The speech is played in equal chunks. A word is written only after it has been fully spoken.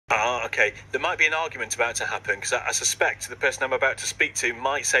OK, there might be an argument about to happen, because I suspect the person I'm about to speak to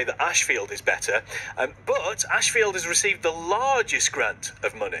might say that Ashfield is better. But Ashfield has received the largest grant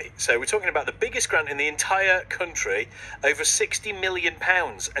of money. So we're talking about the biggest grant in the entire country, over £60 million.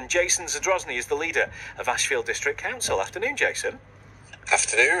 And Jason Zadrozny is the leader of Ashfield District Council. Afternoon, Jason.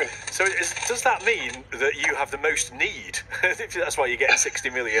 Afternoon. So does that mean that you have the most need? That's why you're getting 60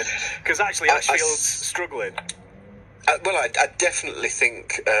 million? Because actually Ashfield's struggling. Well, I definitely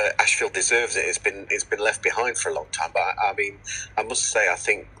think Ashfield deserves it. It's been left behind for a long time. But I mean, I must say, I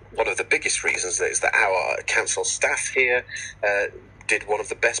think one of the biggest reasons is that our council staff here did one of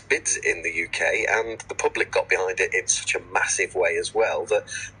the best bids in the UK, and the public got behind it in such a massive way as well.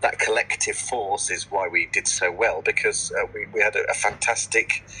 That collective force is why we did so well, because we had a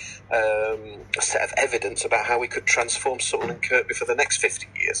fantastic set of evidence about how we could transform Sutton and Kirkby for the next 50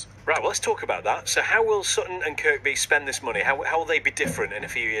 years. Right, well, let's talk about that. So how will Sutton and Kirkby spend this money? How will they be different in a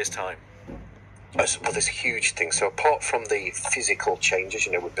few years' time? Well, there's huge things. So apart from the physical changes,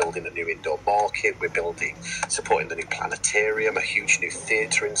 we're building a new indoor market, supporting the new planetarium, a huge new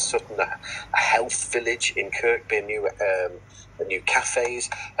theatre in Sutton, a health village in Kirkby, a new cafes.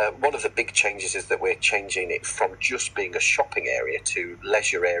 One of the big changes is that we're changing it from just being a shopping area to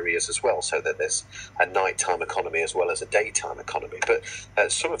leisure areas as well, so that there's a nighttime economy as well as a daytime economy. But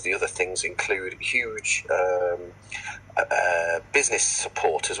some of the other things include huge business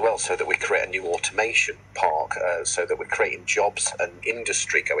support as well, so that we create a new automation park, so that we're creating jobs and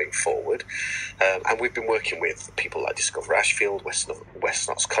industry going forward. And we've been working with people like Discover Ashfield, West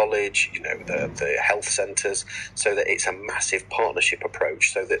Notts College, the health centres, so that it's a massive partnership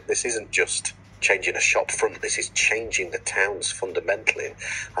approach, so that this isn't just changing a shop front, this is changing the towns fundamentally.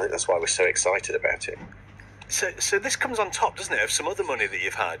 I think that's why we're so excited about it. So this comes on top, doesn't it, of some other money that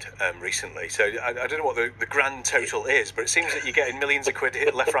you've had recently? So I don't know what the grand total is, but it seems that you're getting millions of quid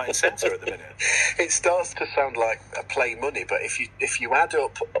hit left, right and centre at the minute. It starts to sound like a play money, but if you add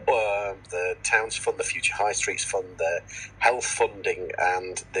up the Towns Fund, the Future High Streets Fund, the health funding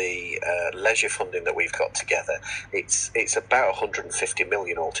and the leisure funding that we've got together, it's about 150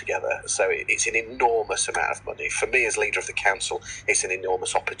 million altogether. So it's an enormous amount of money. For me as leader of the council, it's an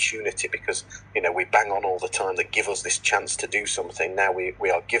enormous opportunity, because we bang on all the time that give us this chance to do something. Now we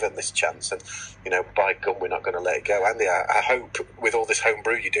are given this chance, and by gum, we're not going to let it go. Andy, I hope with all this home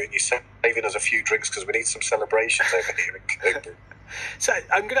brew you're doing, you're saving us a few drinks, because we need some celebrations over here in Kirkby. So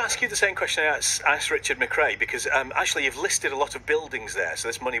I'm going to ask you the same question I asked Richard McRae, because actually you've listed a lot of buildings there, so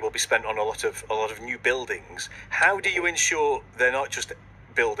this money will be spent on a lot of new buildings. How do you ensure they're not just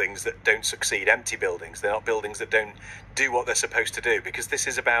buildings that don't succeed, empty buildings? They're not buildings that don't do what they're supposed to do, because this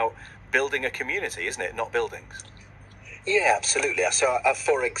is about building a community, isn't it, not buildings? Yeah, absolutely. So,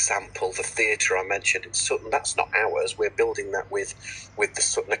 for example, the theatre I mentioned in Sutton, that's not ours. We're building that with the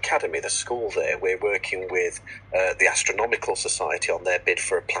Sutton Academy, the school there. We're working with the Astronomical Society on their bid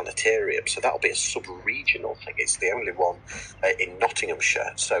for a planetarium. So that'll be a sub-regional thing. It's the only one in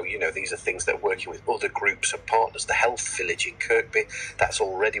Nottinghamshire. So, these are things that are working with other groups and partners. The health village in Kirkby, that's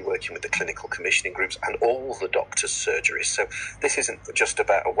already working with the clinical commissioning groups and all the doctors' surgeries. So this isn't just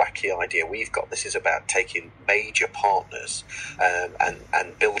about a wacky idea we've got. This is about taking major partners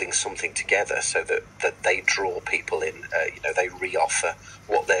and building something together, so that they draw people in. They re-offer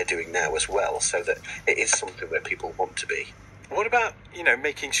what they're doing now as well, so that it is something where people want to be. What about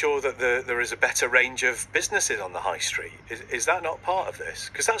making sure that there is a better range of businesses on the high street? Is that not part of this?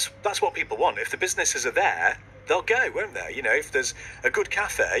 Because that's what people want. If the businesses are there, they'll go, won't they? If there's a good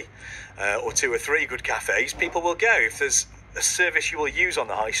cafe or two or three good cafes, people will go. If there's a service you will use on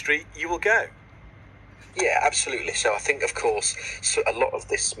the high street, you will go. Yeah, absolutely. So I think, of course, a lot of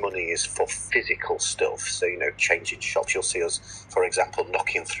this money is for physical stuff. So, changing shops. You'll see us, for example,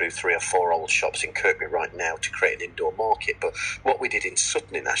 knocking through 3 or 4 old shops in Kirkby right now to create an indoor market. But what we did in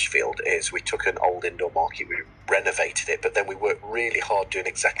Sutton in Ashfield is we took an old indoor market, we renovated it, but then we worked really hard doing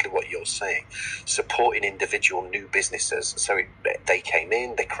exactly what you're saying, supporting individual new businesses. So they came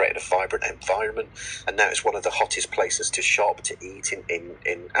in, they created a vibrant environment, and now it's one of the hottest places to shop, to eat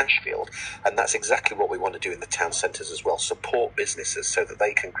in Ashfield. And that's exactly what we want to do in the town centres as well, support businesses so that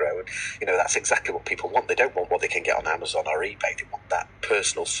they can grow. And that's exactly what people want. They don't want what they can get on Amazon or eBay. They want that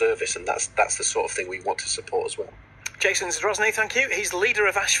personal service, and that's the sort of thing we want to support as well. Jason Zadrozny, thank you. He's the leader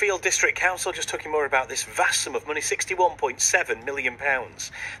of Ashfield District Council. Just talking more about this vast sum of money, £61.7 million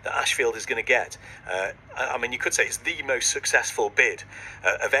that Ashfield is going to get. You could say it's the most successful bid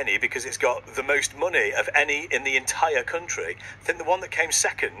of any, because it's got the most money of any in the entire country. I think the one that came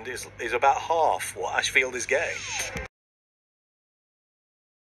second is about half what Ashfield is getting.